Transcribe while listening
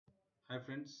Hi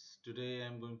friends, today I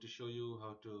am going to show you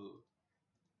how to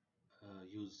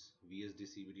use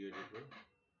VSDC video editor.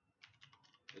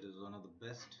 It is one of the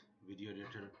best video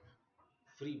editor,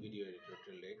 free video editor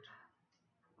till date.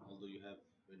 Although you have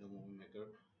Window Movie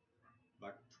Maker,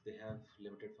 but they have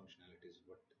limited functionalities.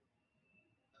 But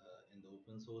in the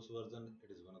open source version, it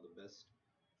is one of the best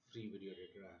free video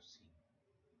editor I have seen.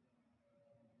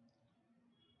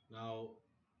 Now,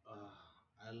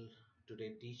 I'll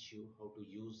today teach you how to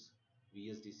use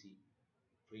VSDC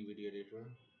free video editor,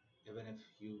 even if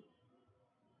you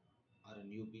are a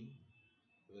newbie,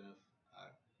 even if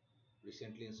uh, you have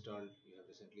recently installed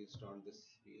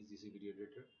this VSDC video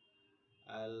editor.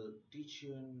 I'll teach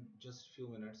you in just few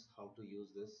minutes how to use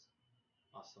this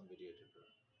awesome video editor.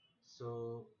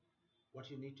 So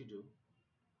what you need to do,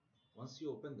 once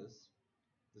you open this,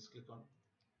 just click on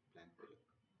blank project.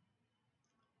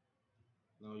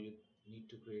 Now you need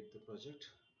to create the project,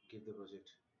 give the project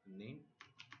a name,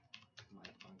 my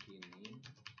funky name,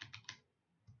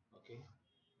 okay,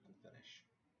 and finish.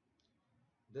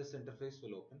 This interface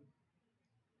will open.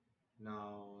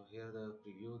 Now here the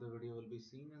preview of the video will be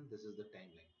seen, and this is the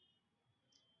timeline.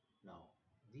 Now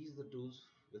these are the tools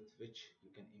with which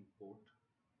you can import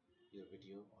your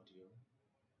video, audio,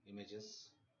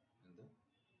 images in the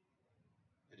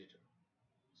editor.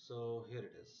 So here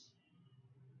it is,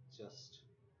 just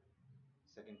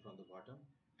second from the bottom,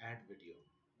 add video.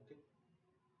 Okay,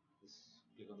 just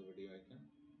click on the video icon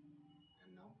and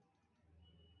now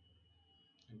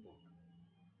import.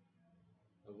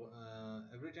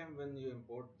 Every time when you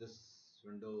import, this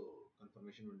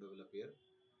confirmation window will appear.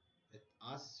 It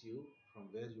asks you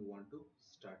from where you want to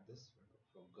start this window,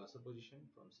 from cursor position,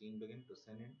 from scene begin to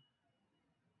scene end,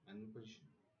 manual position.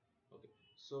 Okay,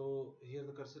 so here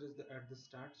the cursor is at the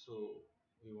start, so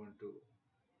we want to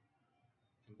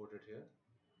import it here.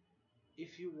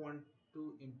 If you want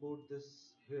to import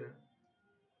this here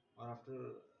or after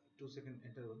 2-second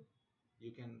interval,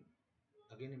 you can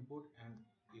again import and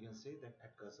you can say that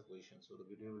at cursor position, so the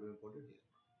video will be imported here.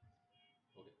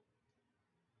 Okay,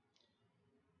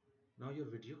 now your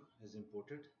video is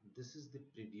imported. This is the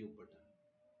preview button.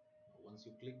 Once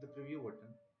you click the preview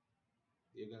button,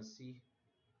 you can see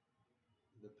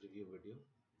the preview video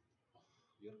of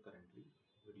your currently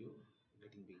video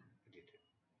getting being edited.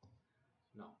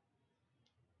 Now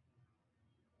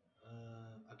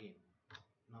again,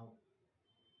 now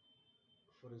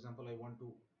for example, I want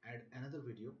to add another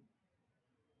video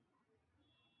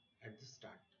at the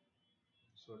start.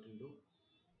 So what we'll do,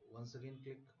 once again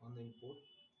click on the import,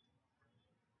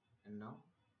 and now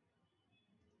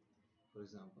for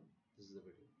example, this is the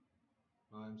video.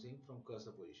 Now I'm saying from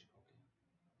cursor position. Okay,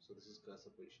 so this is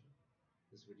cursor position,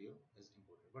 this video is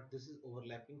imported, but this is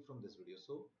overlapping from this video.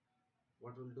 So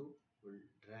what we'll do, we'll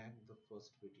drag the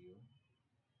first video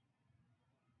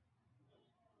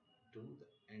to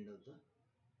the end of the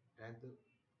drag the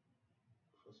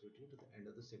first video to the end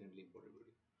of the secondly imported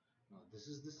video. Now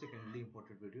this is the secondly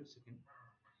imported video, second,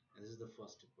 and this is the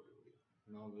first imported video.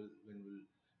 Now when we'll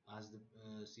ask the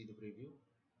see the preview,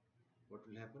 what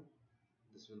will happen,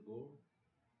 this will go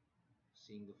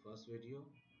seeing the first video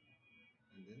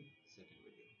and then second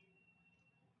video.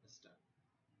 Let's start.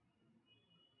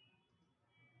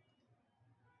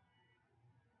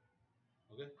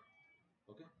 Okay,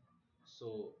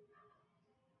 so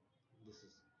this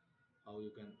is how you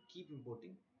can keep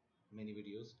importing many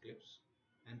videos, clips,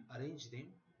 and arrange them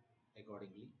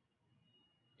accordingly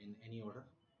in any order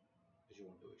which you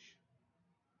want to wish.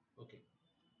 Okay,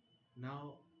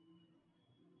 now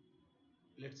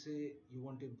let's say you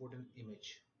want to import an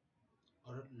image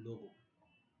or a logo.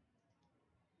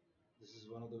 This is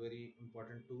one of the very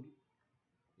important tool.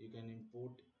 You can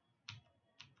import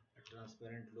a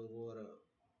transparent logo or a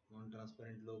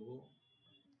non-transparent logo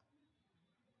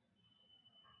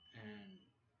and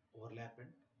overlap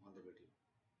it on the video.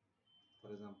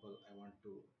 For example, I want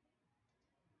to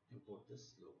import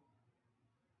this logo.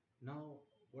 Now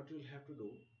what you'll have to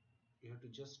do, you have to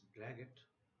just drag it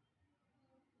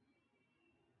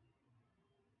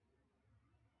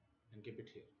and keep it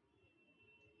here.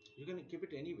 You can keep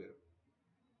it anywhere,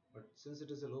 but since it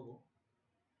is a logo,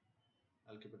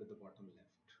 I'll keep it at the bottom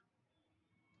left.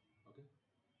 Okay,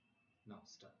 now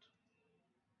start.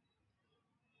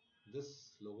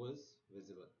 This logo is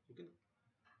visible. You can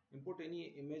import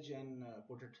any image and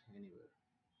put it anywhere.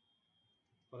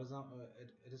 For example,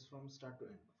 it is from start to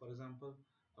end. For example,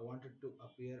 I want it to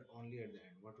appear only at the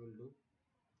end. What we'll do,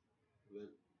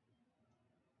 we'll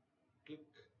click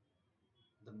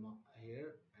the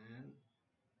here and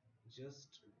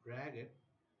just drag it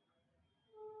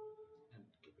and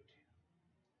keep it here.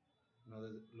 Now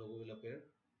the logo will appear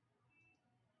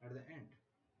at the end.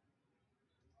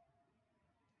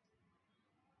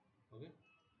 Okay.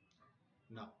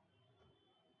 Now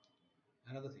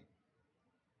another thing,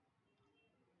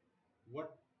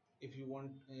 what if you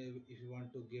want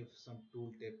to give some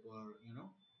tool tip or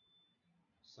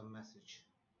some message,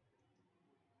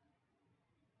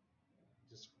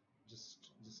 just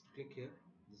just click here.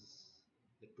 This is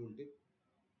the tool tip.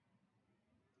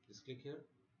 Just click here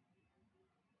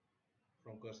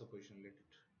from cursor position, let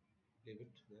it leave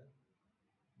it there.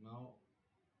 Now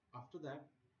after that,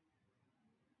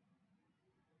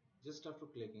 just after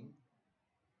clicking,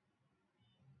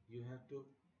 you have to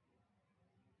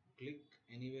click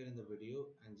anywhere in the video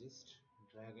and just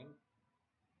drag and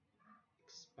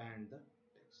expand the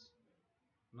text.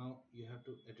 Now you have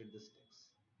to edit this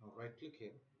text. Now right click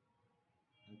here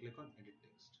and click on edit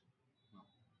text. Now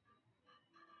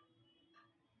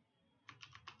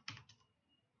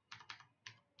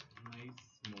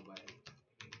nice mobile.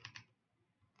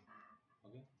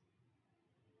 Okay,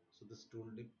 so this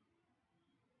tooltip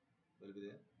will be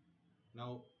there.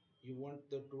 Now you want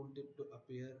the tooltip to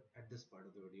appear at this part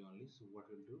of the video only. So what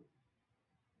we'll do,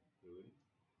 we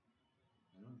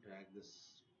will drag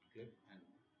this clip and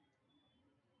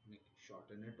make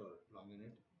shorten it or longiten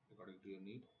it according to your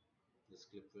need. This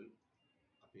clip will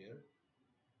appear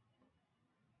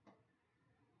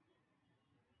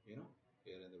here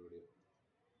in the video.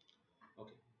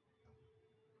 Okay.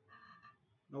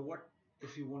 Now what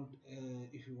if you want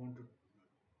to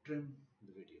trim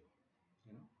the video,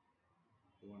 you know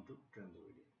you want to trim the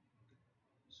video. Okay.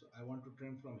 So I want to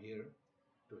trim from here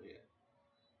to here.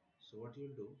 So what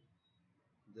you'll do,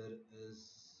 there is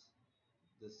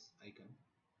this icon,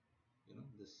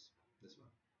 this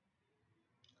one.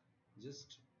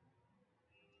 Just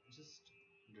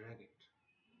drag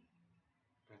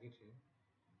it here,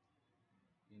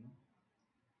 you know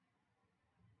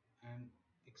and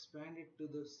expand it to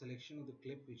the selection of the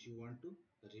clip which you want to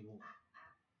remove.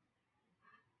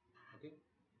 Okay.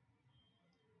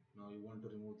 Now you want to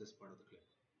remove this part of the clip.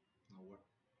 Now what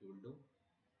you will do,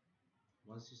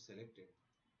 once you select it,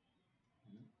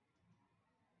 you know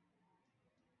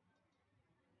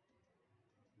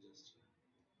just here.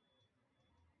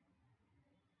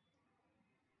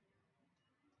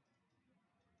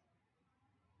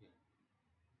 Yeah.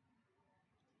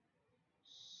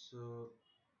 So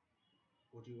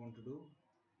what you want to do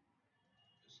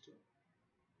is to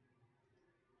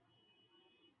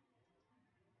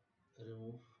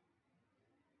remove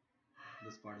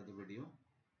this part of the video.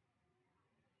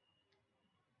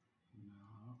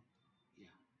 Now,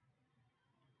 yeah,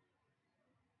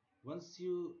 once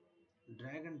you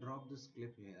drag and drop this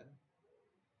clip here,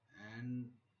 and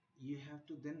you have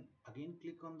to then again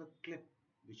click on the clip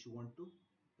which you want to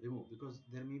remove, because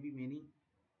there may be many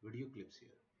video clips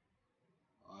here,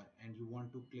 and you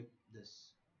want to clip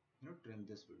this, trim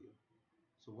this video.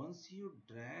 So once you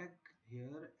drag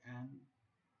here and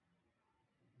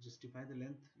justify the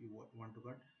length you want to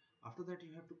cut, after that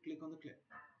you have to click on the clip.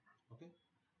 Okay,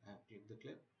 I have clicked the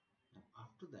clip, and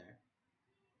after that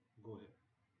go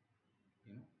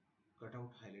here, cut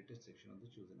out highlighted section of the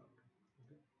chosen outline.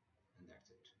 Okay, and that's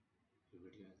it. Your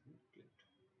video has been clipped.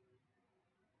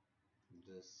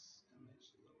 This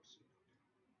image is also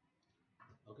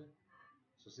okay.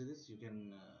 So see this, you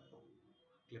can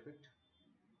clip it,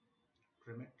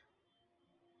 trim it.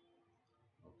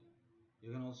 Okay,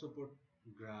 you can also put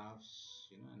graphs,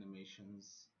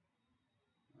 animations,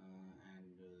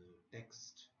 and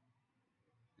text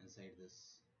inside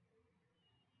this.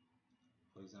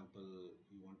 For example,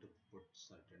 you want to put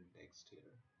certain text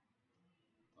here.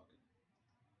 Okay,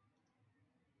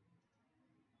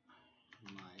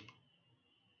 my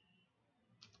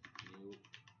new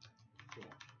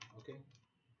phone. Okay,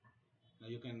 now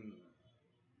you can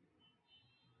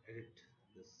edit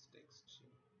this text.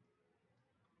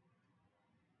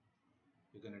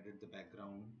 You can edit the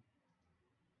background,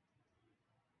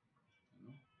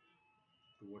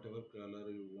 to whatever color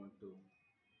you want to.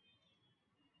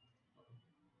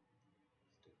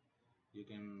 Okay. You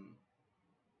can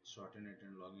shorten it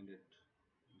and login it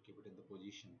and keep it in the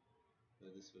position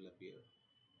where this will appear.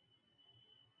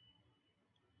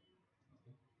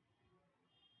 Okay,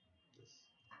 this.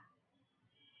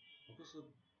 Okay, so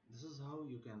this is how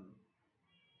you can.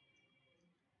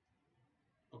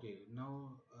 Okay,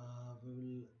 now we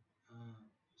will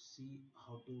see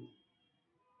how to.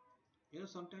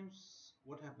 Sometimes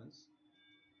what happens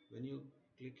when you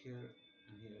click here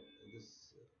and here,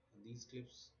 these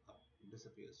clips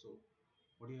disappear. So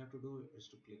what you have to do is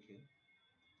to click here,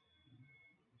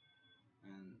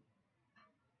 and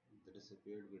the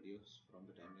disappeared videos from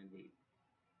the timeline will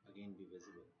again be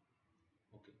visible.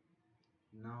 Okay,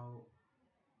 Now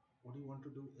what you want to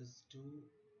do is to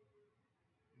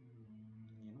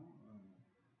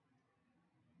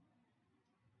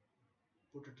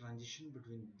put a transition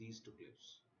between these two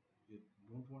clips. You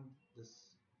don't want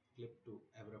this clip to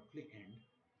abruptly end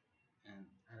and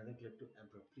another clip to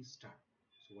abruptly start.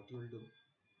 So what you will do,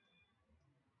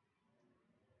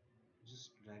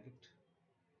 just drag it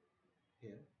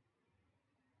here,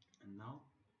 and now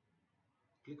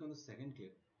click on the second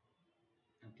clip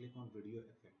and click on video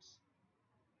effects.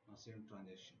 Now same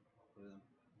transition. For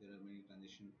example, there are many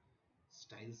transition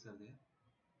styles are there.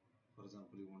 For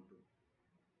example, you want to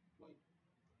wipe.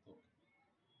 Okay.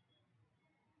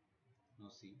 Now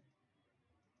see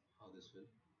how this will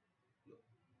look.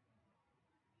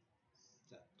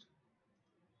 Start.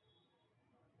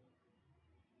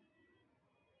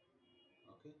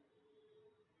 Okay.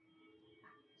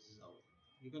 This is how.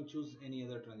 You can choose any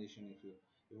other transition. If you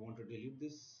want to delete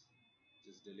this,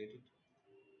 just delete it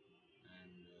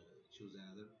and choose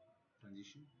another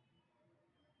transition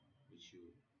which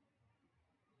you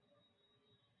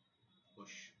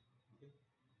push. Okay.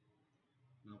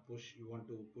 Now push. You want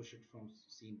to push it from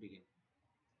scene begin.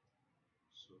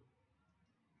 So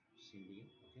scene begin.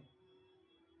 Okay.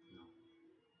 Now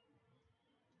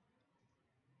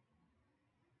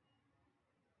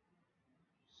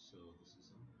so this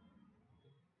is how.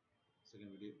 Okay.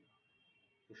 Second video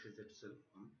pushes itself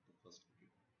on the first video.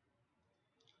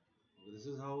 Okay, this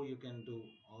is how you can do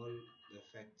all the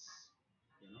effects.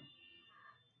 You know,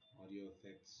 audio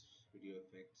effects, video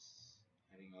effects,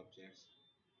 adding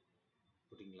objects,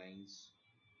 putting lines.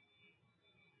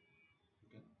 You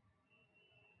can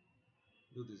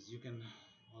do this. You can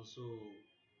also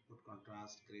put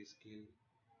contrast, grayscale,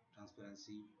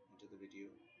 transparency into the video.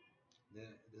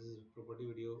 This is a property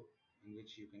video in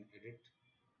which you can edit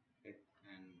it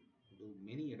and do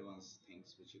many advanced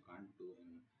things which you can't do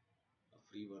in a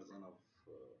free version of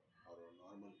our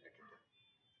normal editor.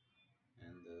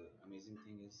 And the amazing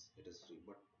thing is it is free.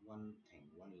 But one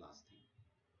last thing,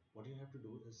 what you have to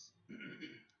do is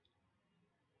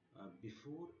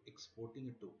before exporting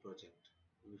it to a project,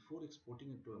 before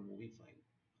exporting it to a movie file,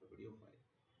 a video file,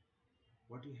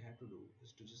 what you have to do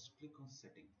is to just click on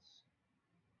settings,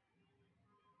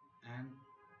 and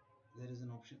there is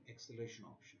an option, acceleration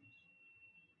options.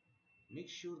 Make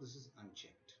sure this is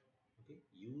unchecked. Okay,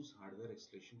 use hardware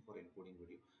acceleration for encoding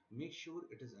video. Make sure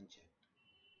it is unchecked,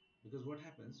 because what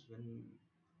happens when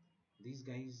these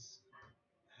guys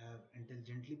have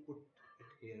intelligently put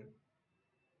it here,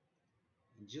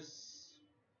 just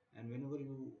and whenever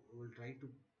you will try to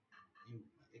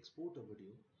export a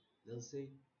video, they'll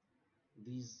say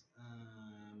these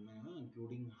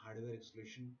including hardware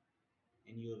acceleration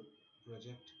in your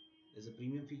project is a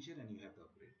premium feature and you have to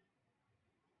upgrade,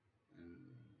 and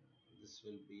this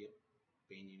will be a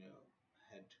pain in your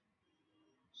head.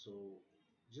 So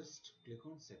just click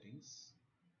on settings.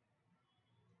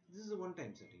 This is a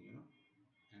one-time setting,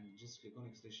 and just click on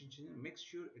acceleration change and make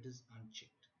sure it is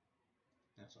unchecked.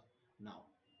 That's all. Now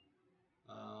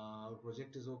our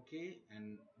project is okay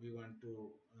and we want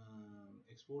to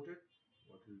export it.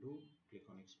 What we'll do, click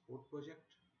on export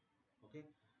project. Okay,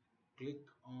 click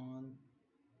on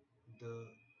the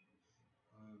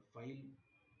file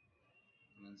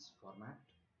means format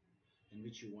in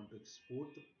which you want to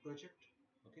export the project.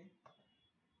 Okay,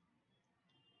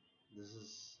 this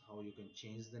is how you can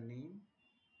change the name,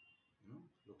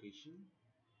 location.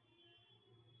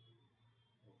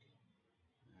 Okay,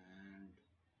 and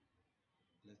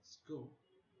let's go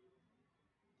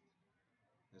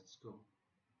export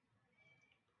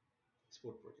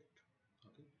project.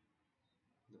 Okay,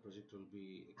 the project will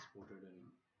be exported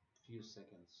in few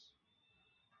seconds,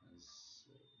 as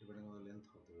depending on the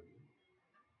length of the video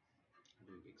it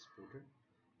will be exported.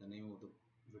 The name of the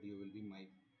video will be my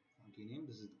funky name.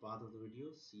 This is the path of the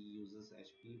video. C uses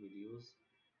HP videos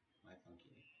my funky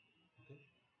name. Okay,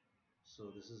 so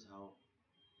this is how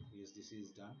VSDC is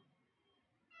done,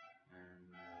 and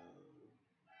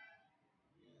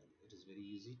yeah, it is very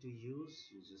easy to use.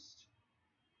 You just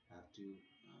have to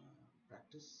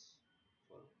practice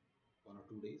for 1 or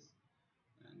 2 days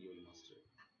and you will master it.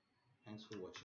 Thanks for watching.